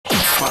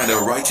Find a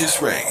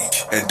righteous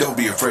rage and don't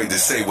be afraid to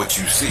say what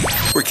you see.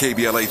 We're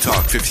KBLA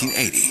Talk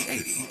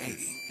 1580.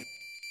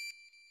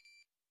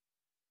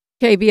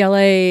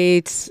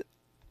 KBLA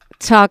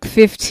Talk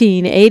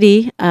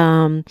 1580.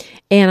 And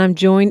I'm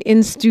joined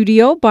in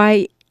studio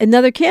by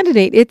another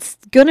candidate. It's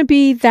going to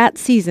be that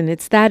season.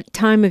 It's that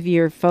time of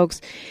year, folks.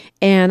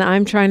 And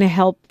I'm trying to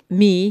help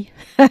me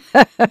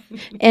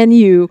and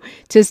you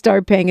to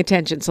start paying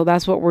attention. So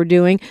that's what we're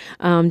doing.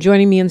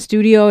 Joining me in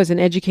studio is an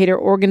educator,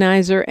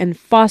 organizer, and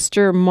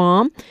foster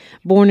mom,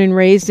 born and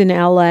raised in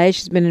LA.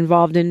 She's been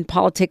involved in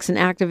politics and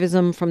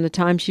activism from the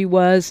time she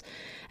was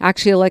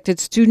actually elected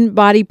student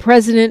body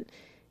president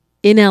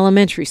in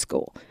elementary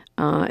school.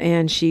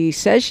 And she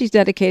says she's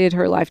dedicated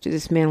her life to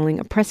dismantling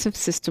oppressive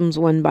systems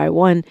one by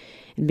one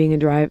and being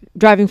a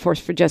driving force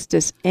for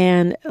justice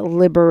and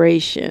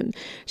liberation.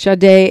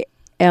 Sade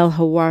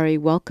Elhawary,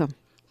 welcome.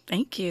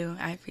 Thank you.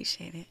 I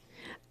appreciate it.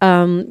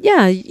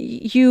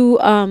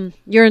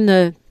 You're in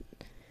the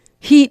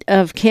heat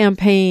of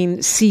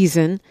campaign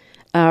season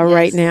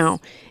right now.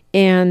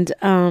 And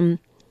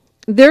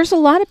there's a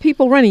lot of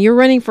people running. You're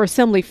running for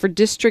assembly for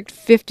District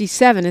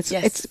 57. It's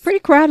a pretty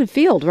crowded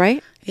field,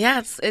 right?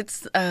 Yeah,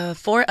 it's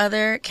 4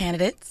 other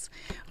candidates.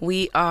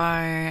 We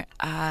are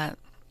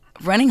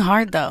running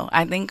hard, though.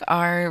 I think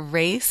our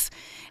race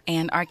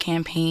and our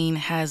campaign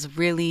has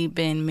really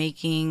been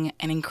making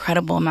an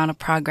incredible amount of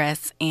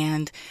progress.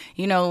 And,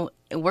 you know,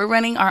 we're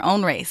running our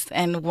own race.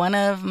 And one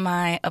of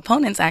my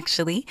opponents,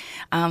 actually,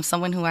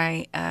 someone who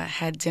I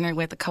had dinner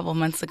with a couple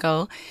months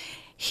ago,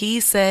 he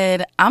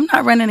said, I'm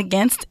not running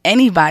against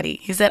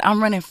anybody. He said,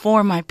 I'm running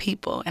for my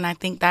people. And I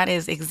think that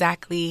is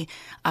exactly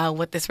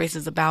what this race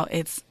is about.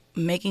 It's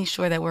making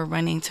sure that we're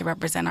running to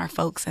represent our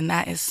folks. And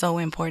that is so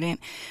important,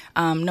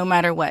 no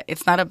matter what.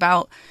 It's not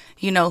about,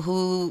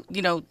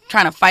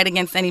 trying to fight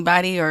against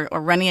anybody or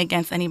running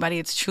against anybody.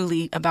 It's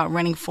truly about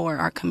running for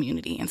our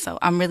community. And so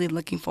I'm really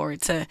looking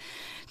forward to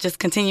just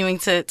continuing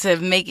to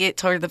make it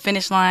toward the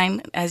finish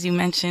line. As you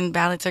mentioned,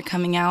 ballots are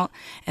coming out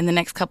in the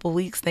next couple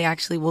weeks. They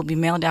actually will be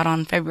mailed out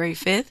on February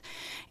 5th.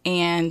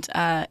 And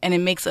it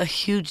makes a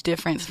huge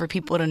difference for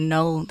people to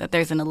know that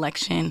there's an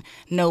election,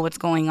 know what's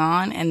going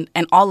on, and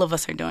all of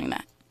us are doing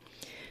that.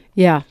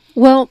 Yeah.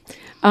 Well,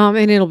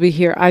 and it'll be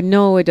here. I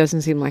know it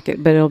doesn't seem like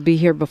it, but it'll be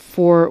here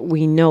before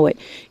we know it.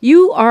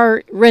 You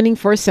are running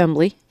for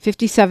Assembly,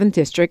 57th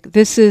District.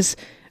 This is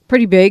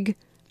pretty big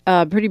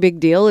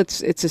deal.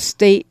 It's a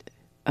state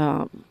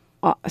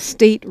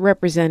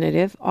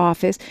representative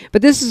office,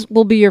 but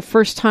will be your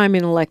first time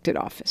in elected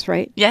office,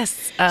 right?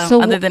 Yes,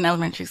 other than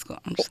elementary school.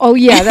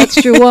 Yeah,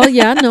 that's true. Well,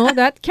 yeah, no,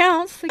 that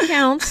counts. It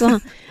counts.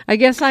 I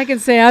guess I can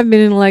say I've been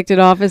in elected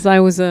office.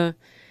 I was a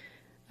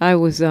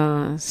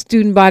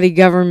student body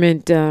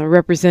government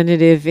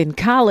representative in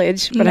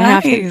college, but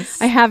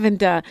nice. I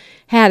haven't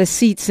had a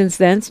seat since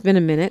then. It's been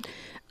a minute.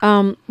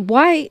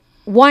 Why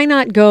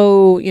not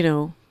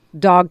go,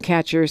 dog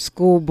catcher,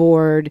 school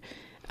board,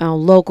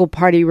 local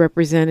party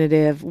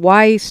representative?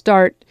 Why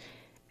start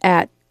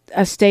at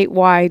a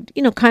statewide,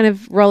 kind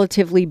of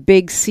relatively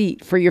big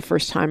seat for your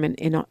first time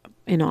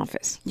in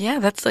office? Yeah,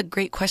 that's a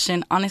great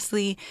question.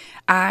 Honestly,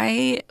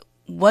 I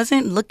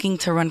wasn't looking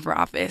to run for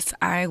office.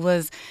 I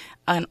was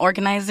an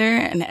organizer,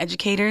 an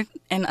educator,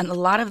 and a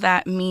lot of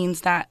that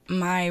means that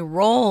my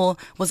role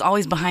was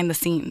always behind the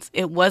scenes.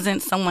 It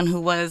wasn't someone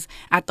who was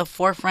at the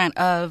forefront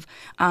of,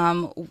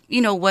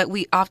 what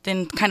we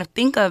often kind of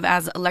think of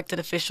as elected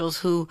officials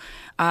who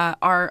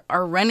are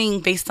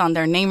running based on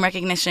their name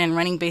recognition,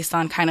 running based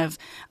on kind of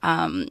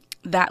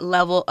that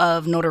level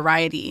of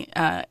notoriety,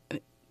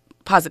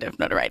 positive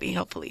notoriety,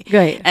 hopefully.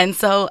 Right. And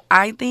so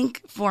I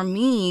think for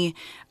me,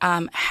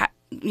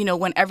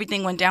 when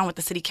everything went down with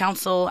the city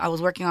council, I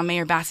was working on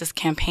Mayor Bass's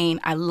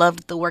campaign. I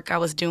loved the work I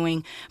was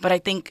doing. But I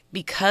think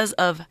because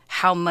of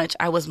how much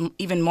I was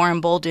even more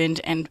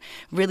emboldened and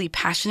really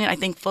passionate, I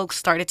think folks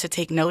started to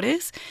take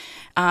notice.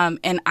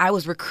 And I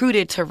was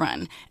recruited to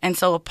run. And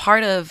so a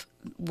part of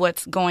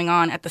what's going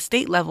on at the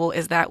state level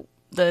is that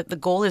the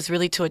goal is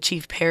really to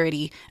achieve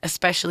parity,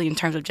 especially in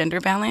terms of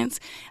gender balance.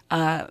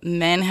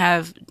 Men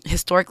have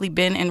historically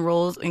been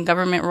in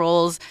government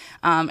roles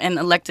and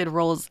elected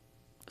roles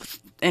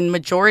in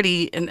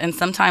majority, and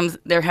sometimes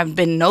there have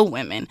been no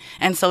women.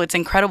 And so it's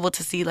incredible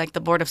to see like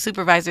the Board of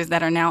Supervisors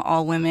that are now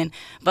all women.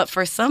 But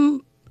for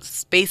some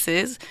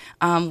spaces,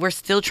 we're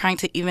still trying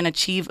to even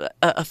achieve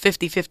a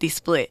 50-50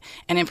 split.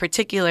 And in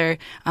particular,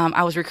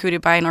 I was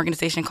recruited by an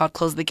organization called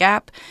Close the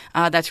Gap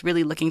that's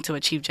really looking to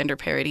achieve gender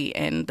parity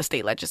in the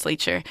state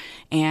legislature.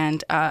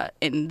 And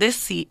in this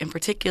seat in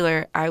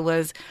particular, I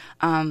was,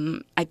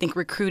 I think,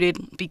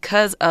 recruited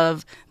because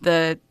of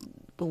the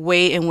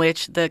way in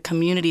which the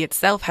community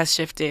itself has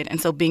shifted.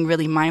 And so being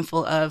really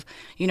mindful of,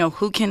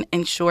 who can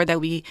ensure that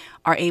we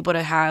are able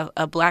to have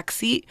a Black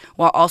seat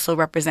while also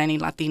representing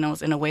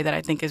Latinos in a way that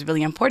I think is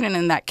really important.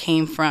 And that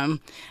came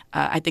from,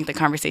 I think, the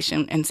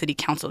conversation in city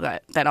council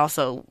that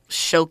also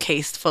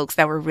showcased folks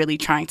that were really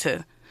trying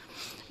to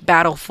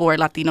battle for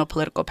Latino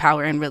political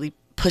power and really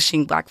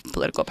pushing Black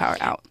political power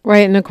out.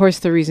 Right. And of course,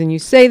 the reason you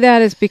say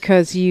that is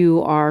because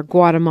you are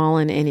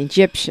Guatemalan and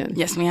Egyptian.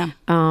 Yes, ma'am.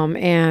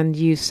 And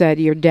you said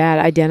your dad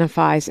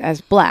identifies as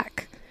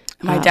Black.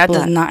 My dad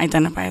does not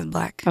identify as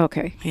Black.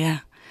 Okay. Yeah.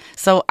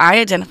 So I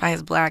identify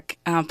as Black,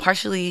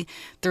 partially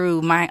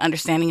through my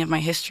understanding of my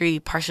history,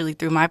 partially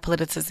through my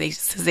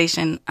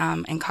politicization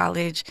in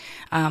college.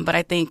 But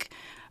I think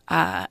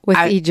with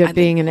Egypt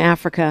being in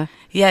Africa.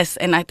 Yes,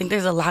 and I think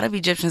there's a lot of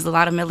Egyptians, a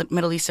lot of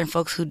Middle Eastern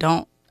folks who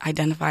don't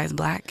identify as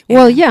Black.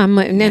 Well, yeah,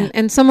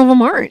 and some of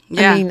them aren't.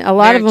 Yeah, I mean, a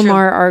lot of them true.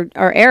 are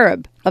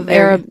Arab,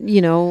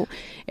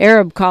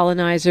 Arab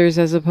colonizers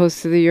as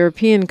opposed to the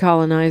European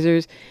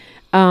colonizers.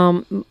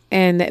 And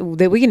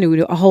that we can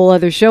do a whole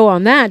other show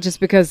on that, just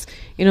because,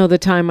 the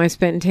time I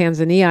spent in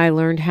Tanzania, I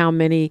learned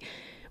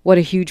what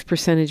a huge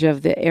percentage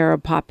of the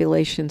Arab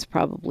populations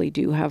probably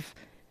do have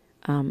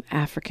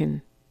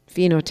African,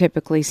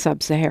 phenotypically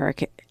sub-Saharan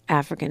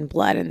African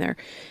blood in their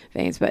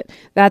veins. But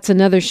that's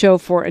another show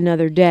for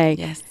another day.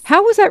 Yes.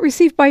 How was that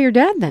received by your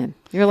dad then?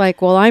 You're like,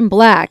 well, I'm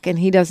Black, and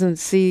he doesn't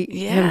see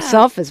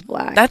himself as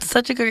Black. That's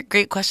such a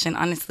great question,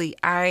 honestly.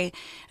 I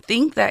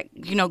think that,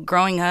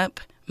 growing up,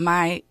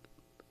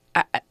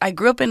 I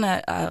grew up in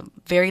a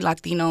very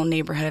Latino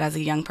neighborhood as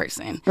a young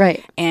person.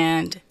 Right.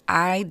 And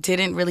I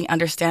didn't really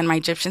understand my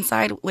Egyptian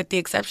side, with the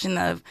exception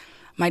of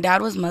my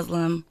dad was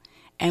Muslim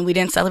and we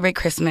didn't celebrate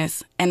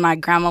Christmas, and my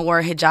grandma wore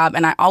a hijab,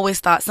 and I always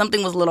thought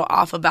something was a little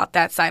off about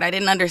that side. I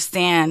didn't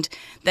understand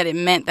that it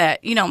meant that,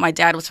 my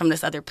dad was from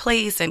this other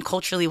place and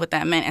culturally what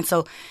that meant. And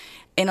so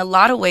in a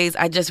lot of ways,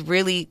 I just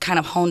really kind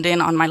of honed in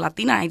on my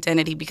Latina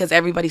identity because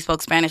everybody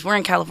spoke Spanish. We're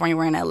in California,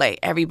 we're in LA.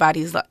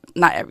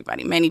 Not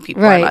everybody, many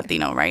people are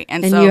Latino, right?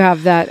 And so you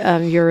have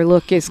that, your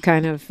look is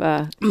kind of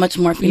much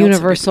more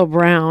universal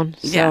brown.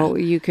 So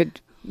you could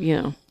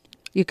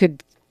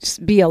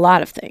be a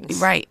lot of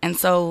things. Right. And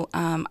so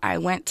I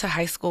went to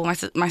high school.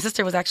 My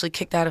sister was actually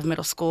kicked out of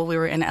middle school. We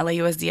were in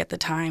LAUSD at the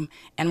time.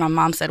 And my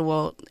mom said,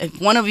 well,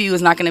 if one of you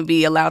is not going to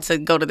be allowed to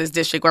go to this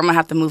district, we're going to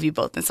have to move you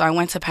both. And so I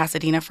went to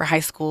Pasadena for high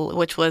school,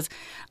 which was,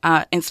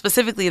 and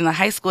specifically in the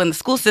high school, in the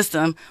school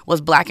system,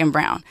 was Black and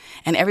brown.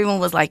 And everyone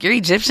was like, you're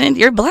Egyptian?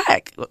 You're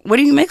Black. What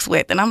do you mix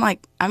with? And I'm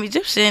like, I'm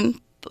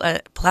Egyptian.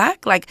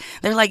 Black? Like,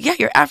 they're like, yeah,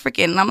 you're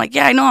African. And I'm like,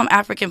 yeah, I know I'm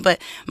African,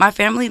 but my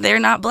family, they're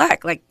not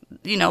Black. Like,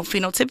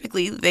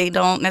 phenotypically, they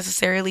don't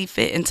necessarily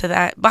fit into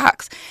that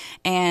box.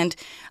 And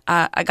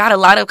I got a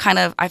lot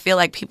of I feel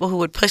like people who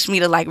would push me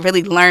to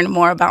really learn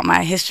more about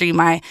my history,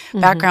 my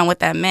background, what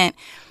that meant.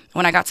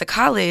 When I got to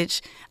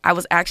college, I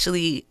was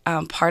actually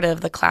part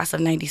of the class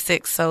of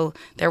 96. So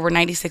there were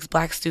 96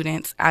 Black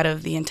students out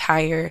of the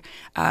entire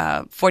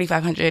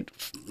 4,500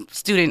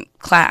 student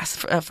class,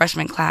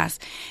 freshman class.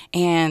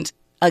 And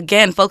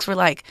again, folks were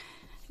like,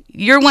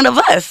 you're one of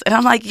us. And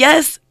I'm like,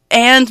 yes.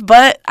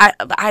 But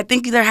I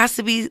think there has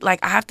to be, I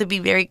have to be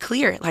very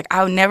clear.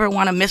 I would never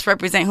want to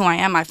misrepresent who I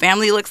am. My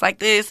family looks like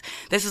this.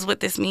 This is what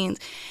this means.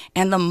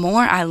 And the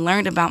more I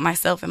learned about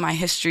myself and my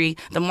history,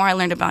 the more I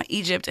learned about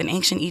Egypt and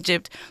ancient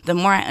Egypt, the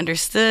more I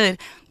understood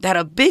that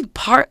a big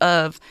part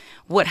of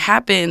what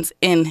happens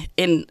in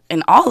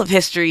all of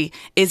history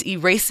is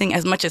erasing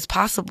as much as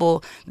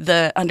possible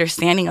the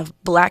understanding of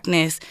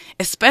Blackness,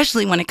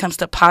 especially when it comes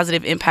to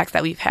positive impacts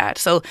that we've had.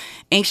 So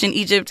ancient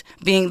Egypt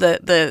being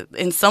the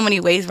in so many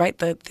ways, right,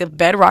 the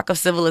bedrock of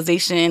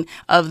civilization,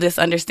 of this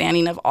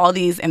understanding of all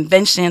these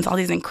inventions, all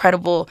these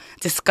incredible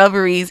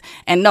discoveries.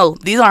 And no,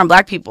 these aren't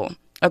Black people,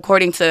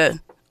 according to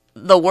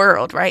the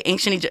world, right?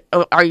 Ancient Egypt,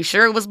 are you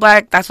sure it was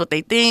Black? That's what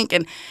they think.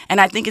 And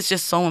I think it's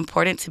just so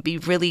important to be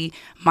really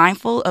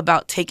mindful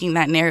about taking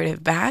that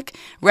narrative back,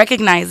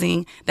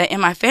 recognizing that in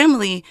my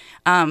family,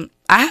 I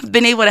have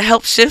been able to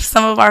help shift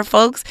some of our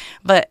folks,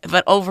 but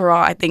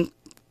overall, I think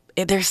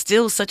there's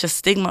still such a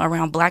stigma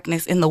around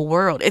Blackness in the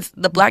world. It's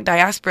the Black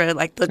diaspora,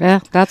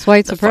 that's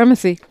white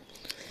supremacy.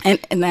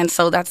 And then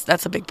so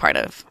that's a big part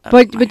of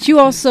but you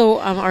also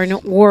are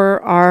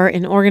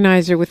an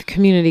organizer with the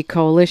Community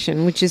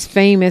Coalition, which is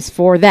famous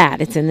for that.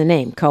 It's in the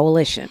name,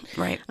 coalition.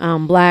 Right.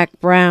 Black,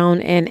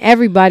 brown, and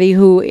everybody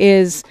who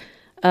is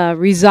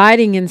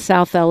residing in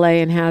South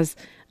LA and has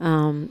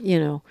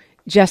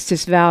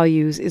justice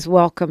values is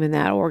welcome in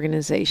that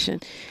organization.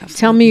 Absolutely.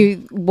 Tell me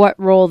what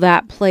role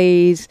that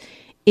plays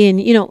in,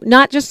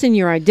 not just in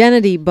your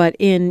identity, but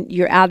in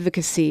your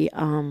advocacy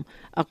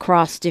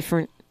across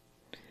different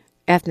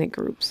ethnic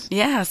groups.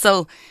 Yeah,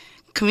 so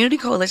Community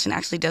Coalition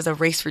actually does a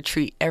race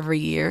retreat every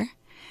year,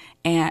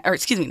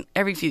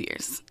 every few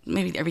years,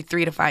 maybe every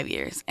 3 to 5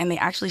 years. And they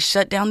actually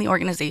shut down the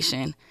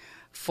organization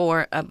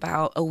for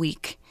about a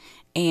week.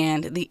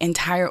 And the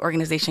entire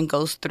organization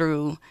goes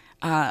through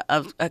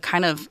a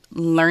kind of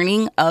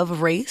learning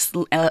of race,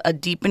 a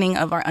deepening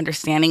of our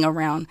understanding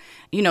around,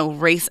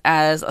 race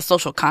as a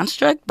social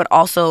construct, but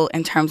also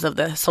in terms of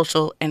the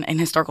social and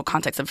historical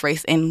context of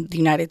race in the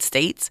United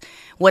States,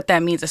 what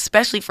that means,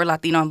 especially for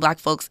Latino and Black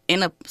folks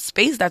in a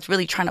space that's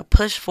really trying to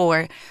push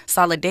for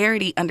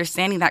solidarity,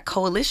 understanding that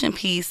coalition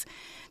piece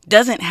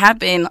doesn't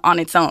happen on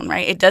its own,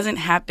 right? It doesn't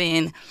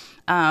happen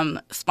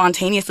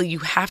spontaneously. You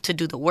have to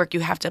do the work. You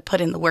have to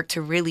put in the work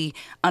to really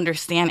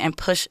understand and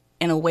push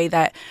in a way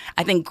that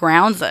I think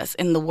grounds us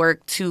in the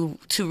work to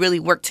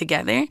really work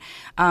together.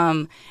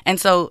 And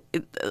so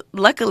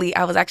luckily,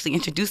 I was actually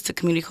introduced to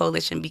Community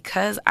Coalition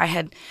because I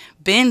had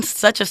been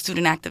such a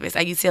student activist.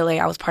 At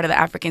UCLA, I was part of the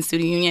African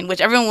Student Union,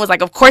 which everyone was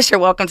like, of course you're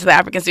welcome to the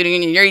African Student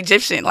Union. You're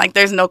Egyptian. Like,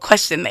 there's no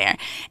question there.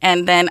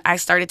 And then I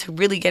started to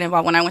really get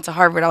involved. When I went to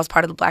Harvard, I was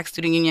part of the Black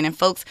Student Union, and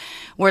folks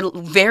were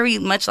very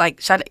much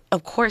like, Sade,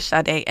 of course,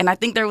 Sade. And I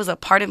think there was a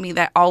part of me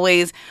that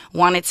always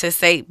wanted to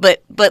say,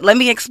 but let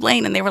me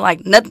explain. And they were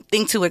like,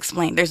 nothing to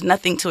explain. There's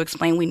nothing to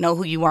explain. We know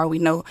who you are. We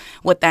know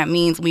what that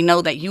means. We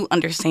know that you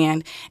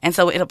understand. And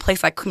so at a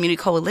place like Community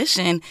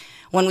Coalition,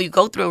 when we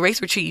go through a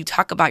race retreat, you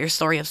talk about your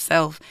story of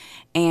self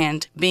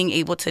and being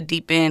able to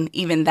deepen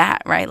even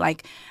that, right?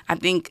 Like, I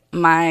think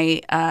my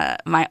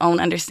own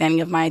understanding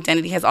of my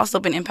identity has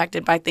also been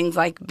impacted by things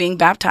like being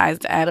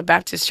baptized at a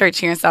Baptist church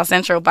here in South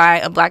Central by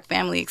a Black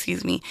family,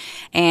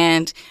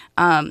 And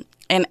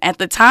at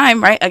the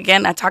time, right,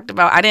 again, I talked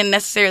about I didn't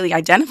necessarily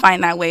identify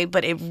in that way,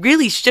 but it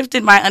really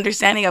shifted my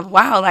understanding of,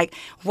 wow, like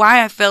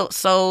why I felt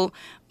so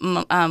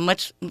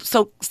much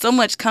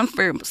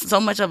comfort,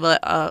 so much of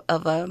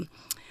a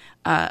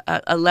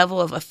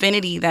level of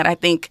affinity that I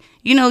think,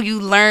 you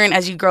learn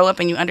as you grow up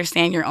and you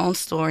understand your own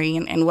story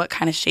and what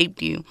kind of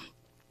shaped you.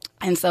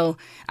 And so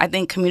I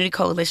think Community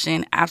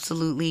Coalition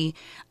absolutely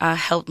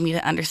helped me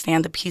to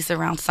understand the piece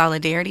around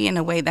solidarity in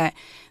a way that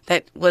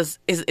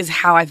is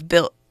how I've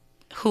built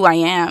who I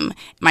am,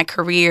 my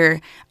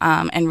career,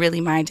 and really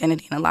my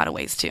identity in a lot of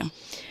ways too.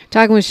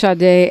 Talking with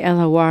Sade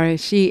Elhawary.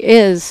 She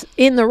is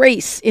in the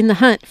race, in the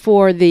hunt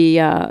for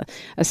the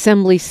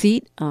assembly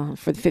seat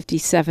for the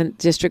 57th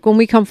district. When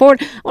we come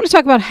forward, I want to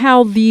talk about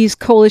how these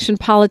coalition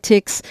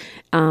politics,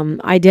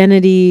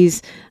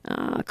 identities,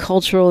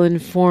 cultural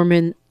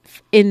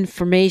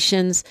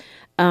informations,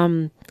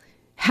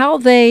 how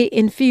they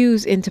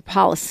infuse into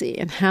policy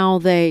and how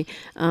they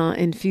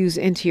infuse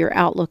into your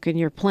outlook and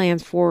your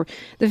plans for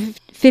the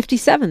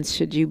 57th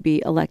should you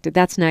be elected.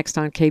 That's next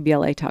on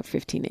KBLA Talk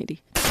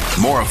 1580.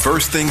 More of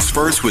First Things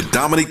First with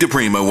Dominique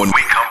DePrima when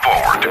we come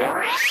forward.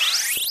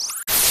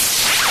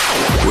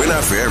 We're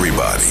not for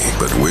everybody,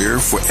 but we're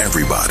for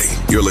everybody.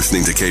 You're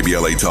listening to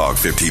KBLA Talk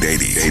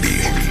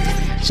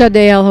 1580. Sade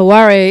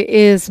Elhawary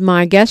is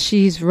my guest.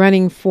 She's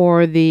running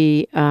for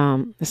the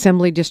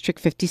Assembly District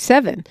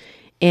 57,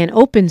 an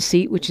open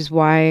seat, which is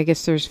why I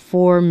guess there's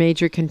 4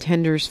 major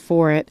contenders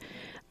for it.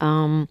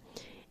 And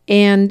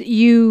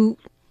you've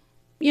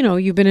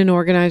been an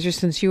organizer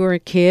since you were a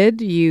kid.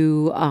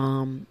 You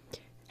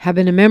have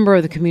been a member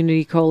of the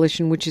Community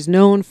Coalition, which is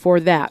known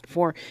for that,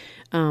 for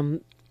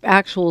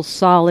actual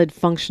solid,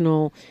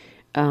 functional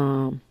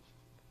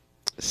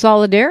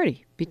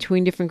solidarity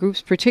between different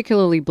groups,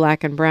 particularly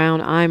Black and Brown.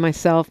 I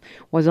myself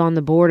was on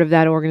the board of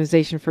that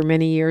organization for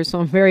many years, so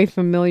I'm very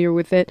familiar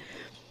with it.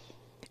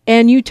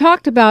 And you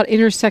talked about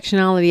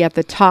intersectionality at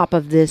the top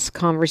of this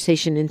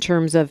conversation in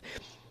terms of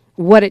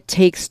what it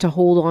takes to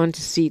hold on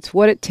to seats,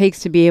 what it takes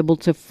to be able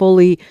to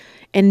fully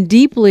and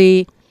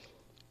deeply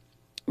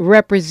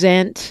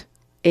represent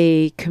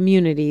a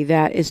community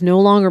that is no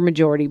longer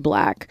majority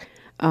Black.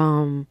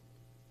 I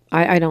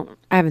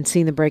haven't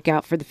seen the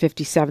breakout for the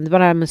 57th,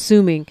 but I'm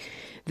assuming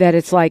that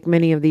it's like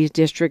many of these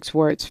districts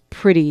where it's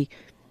pretty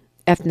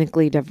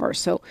ethnically diverse.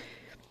 So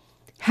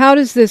how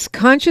does this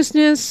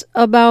consciousness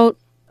about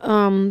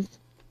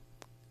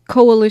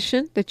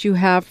coalition that you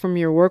have from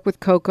your work with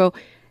COCO,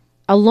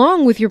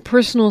 along with your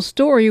personal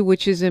story,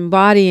 which is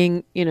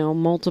embodying,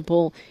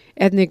 multiple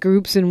ethnic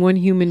groups in one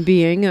human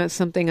being,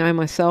 something I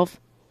myself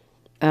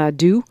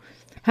do.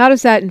 How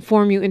does that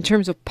inform you in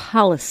terms of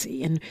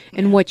policy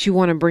and what you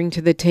want to bring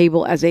to the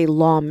table as a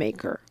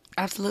lawmaker?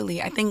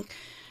 Absolutely. I think,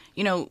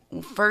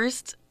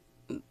 first,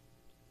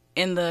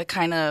 in the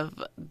kind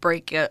of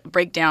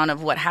breakdown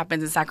of what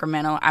happens in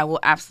Sacramento, I will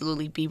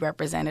absolutely be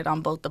represented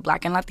on both the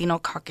Black and Latino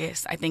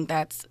caucus. I think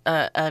that's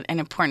an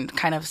important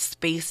kind of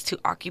space to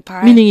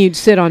occupy. Meaning you'd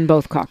sit on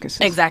both caucuses.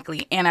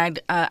 Exactly.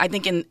 And I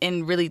think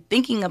in really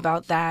thinking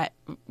about that,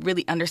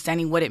 really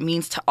understanding what it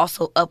means to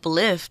also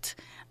uplift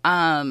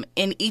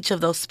in each of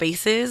those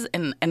spaces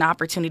and an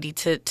opportunity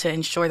to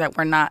ensure that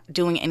we're not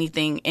doing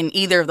anything in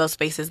either of those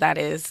spaces that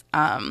is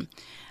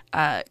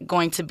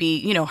going to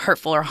be,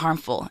 hurtful or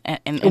harmful.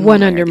 In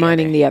one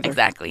undermining the other.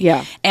 Exactly.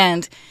 Yeah.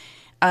 And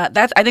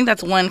I think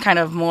that's one kind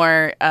of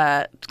more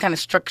kind of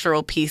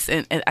structural piece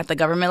at the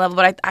government level.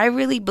 But I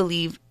really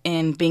believe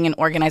in being an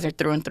organizer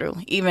through and through,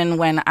 even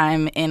when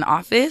I'm in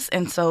office.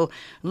 And so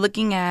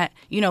looking at,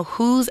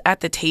 who's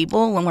at the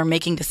table when we're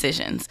making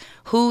decisions,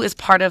 who is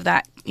part of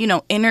that,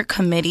 inner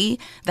committee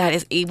that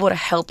is able to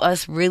help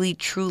us really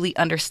truly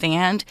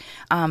understand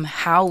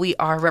how we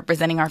are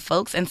representing our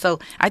folks. And so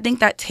I think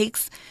that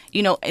takes,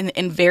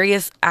 in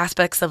various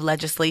aspects of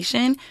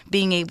legislation,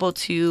 being able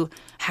to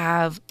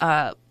have,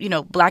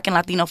 Black and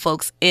Latino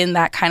folks in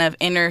that kind of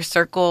inner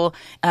circle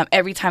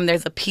every time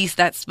there's a piece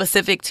that's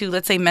specific to,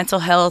 let's say, mental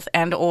health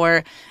and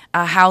or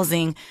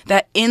housing,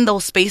 that in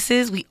those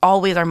spaces, we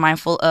always are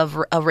mindful of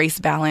a race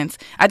balance.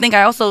 I think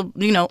I also,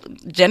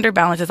 gender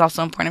balance is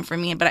also important for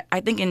me. But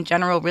I think in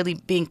general, really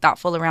being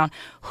thoughtful around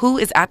who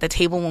is at the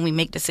table when we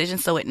make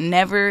decisions, so it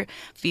never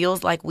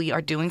feels like we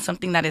are doing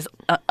something that is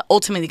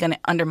ultimately going to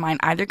undermine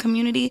either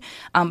community.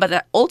 But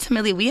that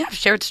ultimately we have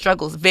shared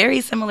struggles,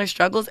 very similar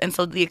struggles. And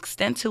so the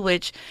extent to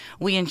which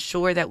we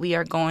ensure that we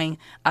are going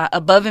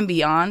above and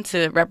beyond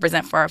to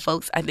represent for our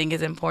folks, I think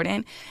is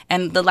important.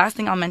 And the last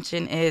thing I'll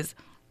mention is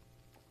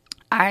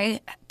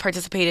I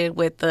participated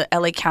with the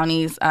LA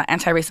County's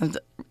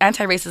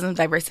Anti-Racism,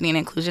 Diversity, and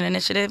Inclusion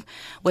Initiative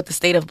with the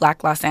State of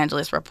Black Los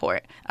Angeles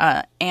report.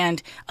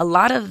 And a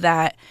lot of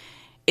that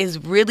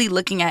is really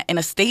looking at, in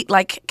a state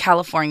like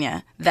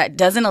California that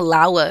doesn't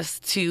allow us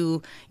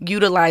to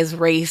utilize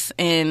race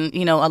in,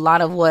 a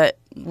lot of what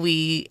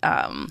we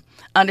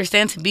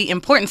understand to be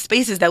important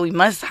spaces that we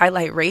must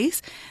highlight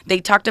race. They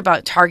talked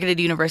about targeted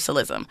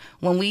universalism.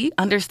 When we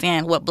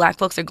understand what Black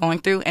folks are going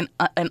through and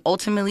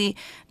ultimately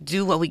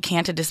do what we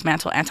can to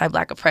dismantle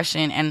anti-Black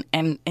oppression and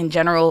in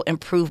general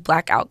improve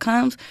Black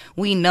outcomes,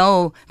 we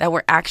know that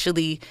we're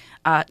actually,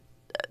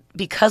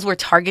 because we're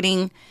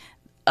targeting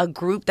a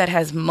group that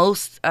has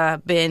most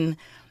been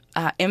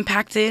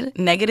impacted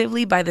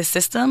negatively by the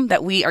system,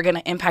 that we are going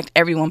to impact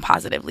everyone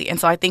positively. And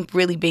so I think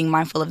really being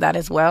mindful of that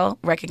as well,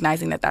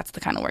 recognizing that that's the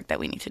kind of work that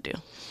we need to do.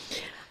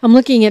 I'm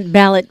looking at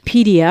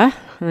Ballotpedia,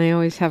 and I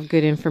always have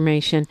good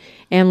information,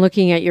 and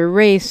looking at your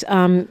race.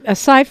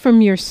 Aside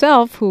from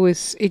yourself, who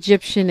is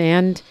Egyptian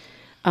and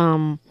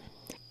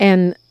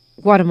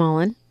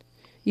Guatemalan,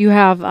 you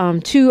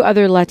have two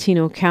other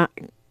Latino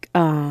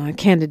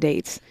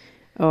candidates,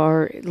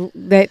 or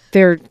that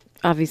they're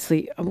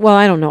obviously, well,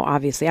 I don't know,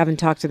 obviously. I haven't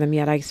talked to them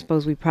yet. I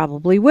suppose we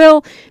probably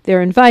will.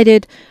 They're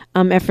invited.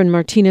 Efren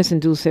Martinez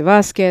and Dulce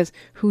Vasquez,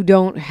 who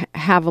don't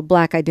have a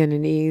Black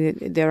identity.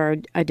 Their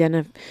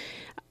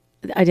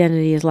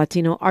identity is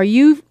Latino.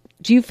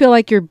 Do you feel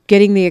like you're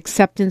getting the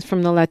acceptance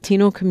from the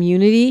Latino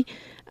community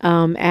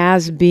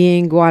as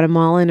being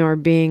Guatemalan or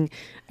being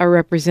a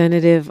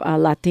representative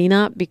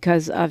Latina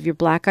because of your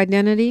Black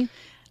identity?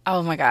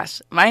 Oh my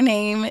gosh. My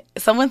name,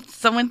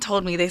 someone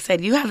told me, they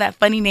said, you have that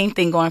funny name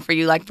thing going for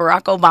you, like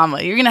Barack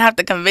Obama. You're going to have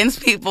to convince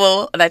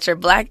people that you're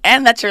Black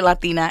and that you're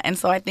Latina. And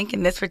so I think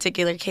in this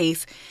particular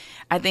case,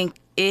 I think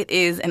it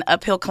is an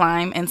uphill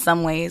climb in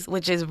some ways,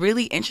 which is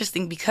really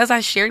interesting because I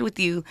shared with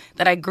you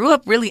that I grew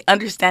up really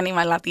understanding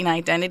my Latina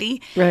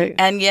identity. Right.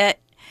 And yet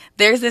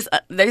there's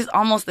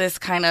almost this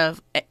kind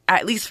of,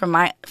 at least from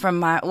my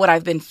what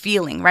I've been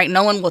feeling, right?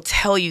 No one will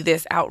tell you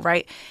this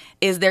outright.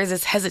 There's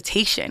this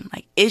hesitation.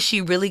 Like, is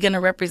she really going to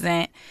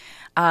represent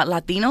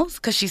Latinos?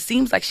 Because she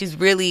seems like she's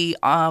really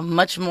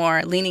much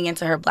more leaning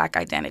into her Black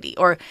identity.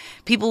 Or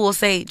people will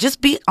say,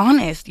 just be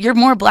honest. You're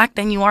more Black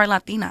than you are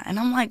Latina. And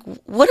I'm like,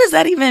 what does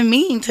that even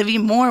mean, to be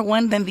more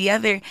one than the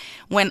other,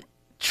 when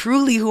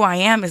truly who I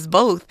am is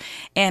both?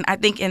 And I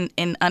think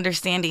in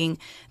understanding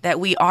that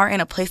we are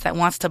in a place that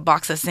wants to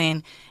box us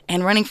in,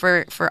 and running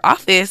for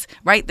office,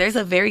 right, there's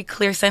a very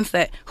clear sense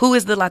that who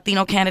is the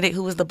Latino candidate,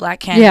 who is the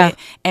Black candidate,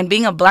 and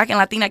being a Black and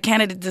Latina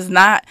candidate does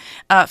not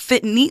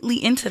fit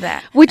neatly into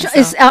that. Which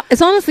is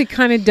it's honestly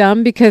kind of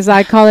dumb, because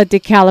I call it the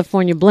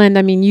California blend.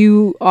 I mean,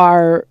 you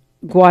are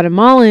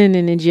Guatemalan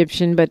and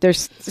Egyptian, but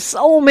there's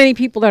so many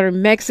people that are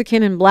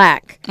Mexican and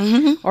Black,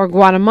 or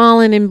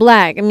Guatemalan and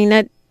Black. I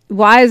mean,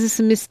 why is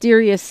this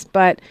mysterious?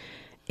 But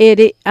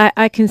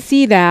I can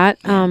see that.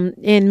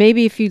 And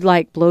maybe if you'd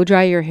like blow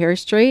dry your hair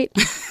straight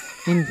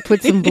and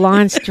put some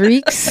blonde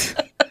streaks.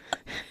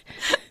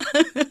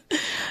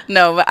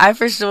 No, but I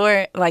for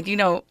sure, like,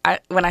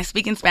 when I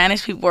speak in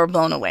Spanish, people are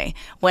blown away.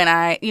 When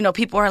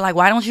people are like,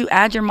 why don't you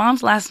add your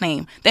mom's last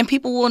name? Then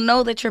people will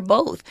know that you're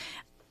both.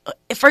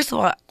 First of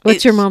all,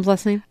 what's your mom's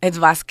last name? It's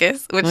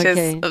Vasquez, which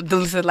is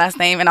Dulce's last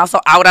name, and also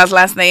Aura's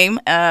last name,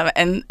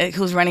 and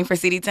who's running for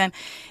CD10.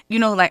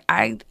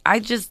 I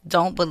just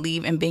don't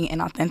believe in being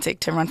inauthentic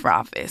to run for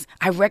office.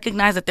 I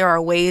recognize that there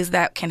are ways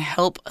that can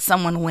help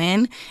someone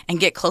win and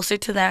get closer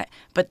to that,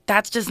 but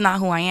that's just not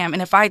who I am.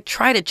 And if I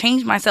try to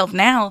change myself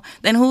now,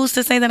 then who's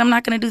to say that I'm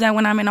not going to do that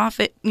when I'm in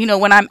office?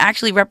 When I'm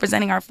actually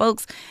representing our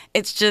folks,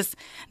 it's just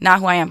not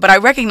who I am. But I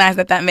recognize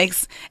that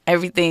makes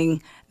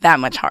everything that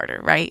much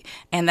harder, right?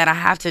 And that I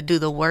have to do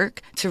the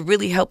work to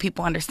really help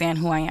people understand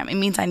who I am. It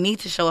means I need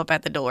to show up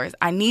at the doors.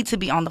 I need to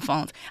be on the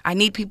phones. I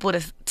need people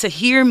to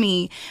hear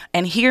me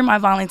and hear my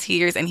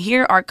volunteers and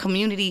hear our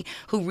community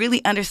who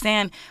really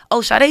understand, oh,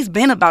 Sade's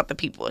been about the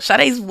people.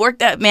 Sade's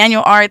worked at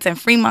Manual Arts and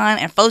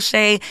Fremont and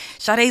Fauché.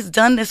 Sade's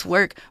done this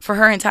work for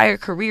her entire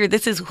career.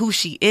 This is who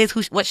she is,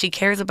 what she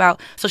cares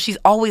about. So she's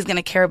always going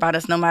to care about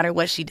us no matter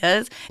what she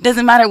does. It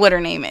doesn't matter what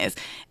her name is.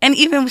 And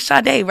even with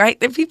Sade, right?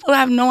 There people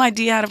have no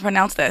idea how to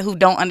pronounce that, who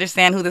don't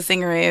understand who the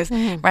singer is,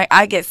 right?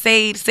 I get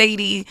Sade,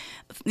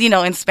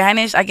 in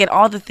Spanish. I get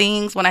all the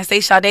things. When I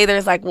say Sade,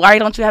 there's like, why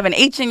don't you have an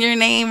H in your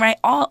name, right?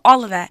 All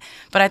of that.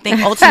 But I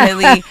think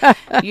ultimately,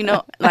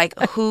 like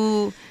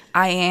who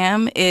I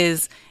am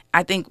is,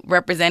 I think,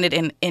 represented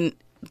in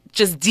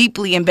just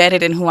deeply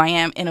embedded in who I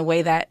am in a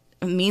way that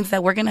means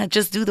that we're gonna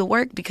just do the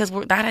work because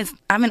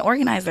I'm an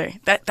organizer.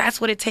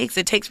 That's what it takes.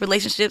 It takes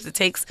relationships. It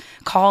takes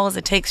calls.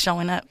 It takes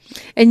showing up.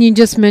 And you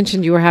just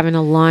mentioned you were having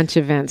a launch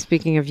event.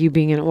 Speaking of you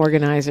being an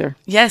organizer,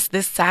 yes,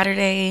 this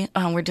Saturday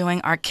we're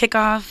doing our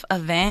kickoff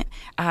event.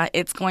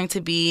 It's going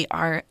to be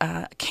our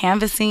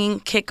canvassing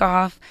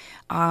kickoff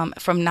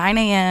from 9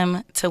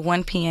 a.m. to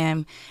 1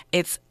 p.m.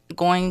 It's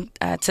going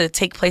to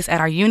take place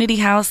at our Unity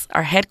House,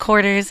 our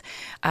headquarters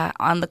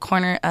on the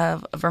corner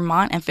of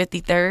Vermont and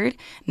 53rd,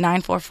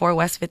 944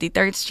 West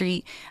 53rd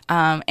Street.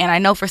 And I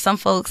know for some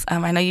folks,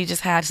 I know you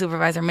just had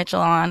Supervisor Mitchell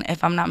on,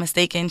 if I'm not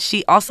mistaken.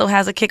 She also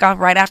has a kickoff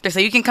right after,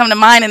 so you can come to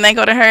mine and then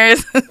go to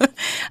hers.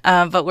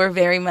 But we're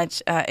very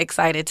much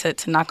excited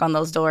to knock on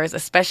those doors,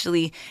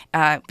 especially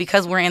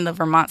because we're in the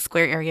Vermont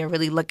Square area,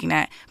 really looking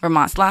at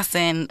Vermont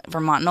Slauson,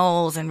 Vermont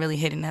Knolls, and really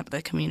hitting up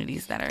the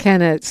communities that are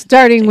kind of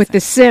starting with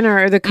the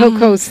center, or the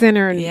Cocoa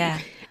Center,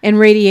 and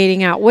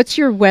radiating out. What's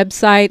your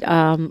website?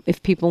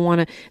 If people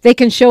want to, they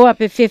can show up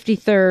at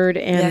 53rd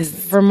and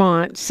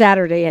Vermont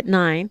Saturday at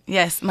 9.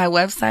 Yes, my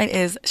website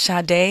is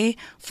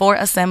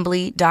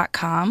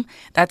sadeforassembly.com.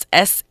 That's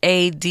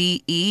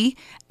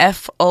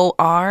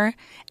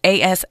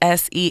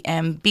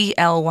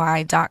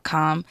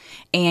SADEFORASSEMBLY.com.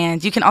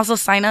 And you can also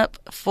sign up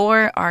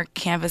for our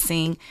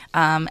canvassing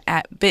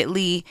at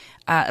bit.ly/Sade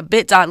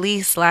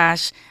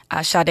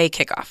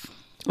Kickoff.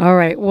 All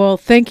right. Well,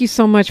 thank you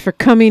so much for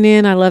coming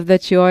in. I love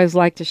that you always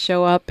like to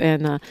show up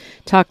and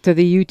talk to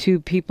the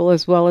YouTube people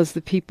as well as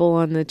the people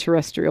on the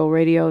terrestrial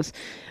radios.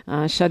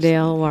 Sade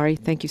Elhawary,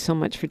 thank you so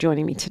much for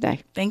joining me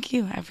today. Thank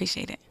you. I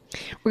appreciate it.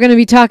 We're going to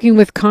be talking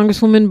with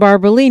Congresswoman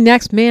Barbara Lee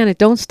next. Man, it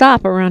don't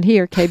stop around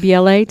here.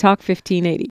 KBLA Talk 1580.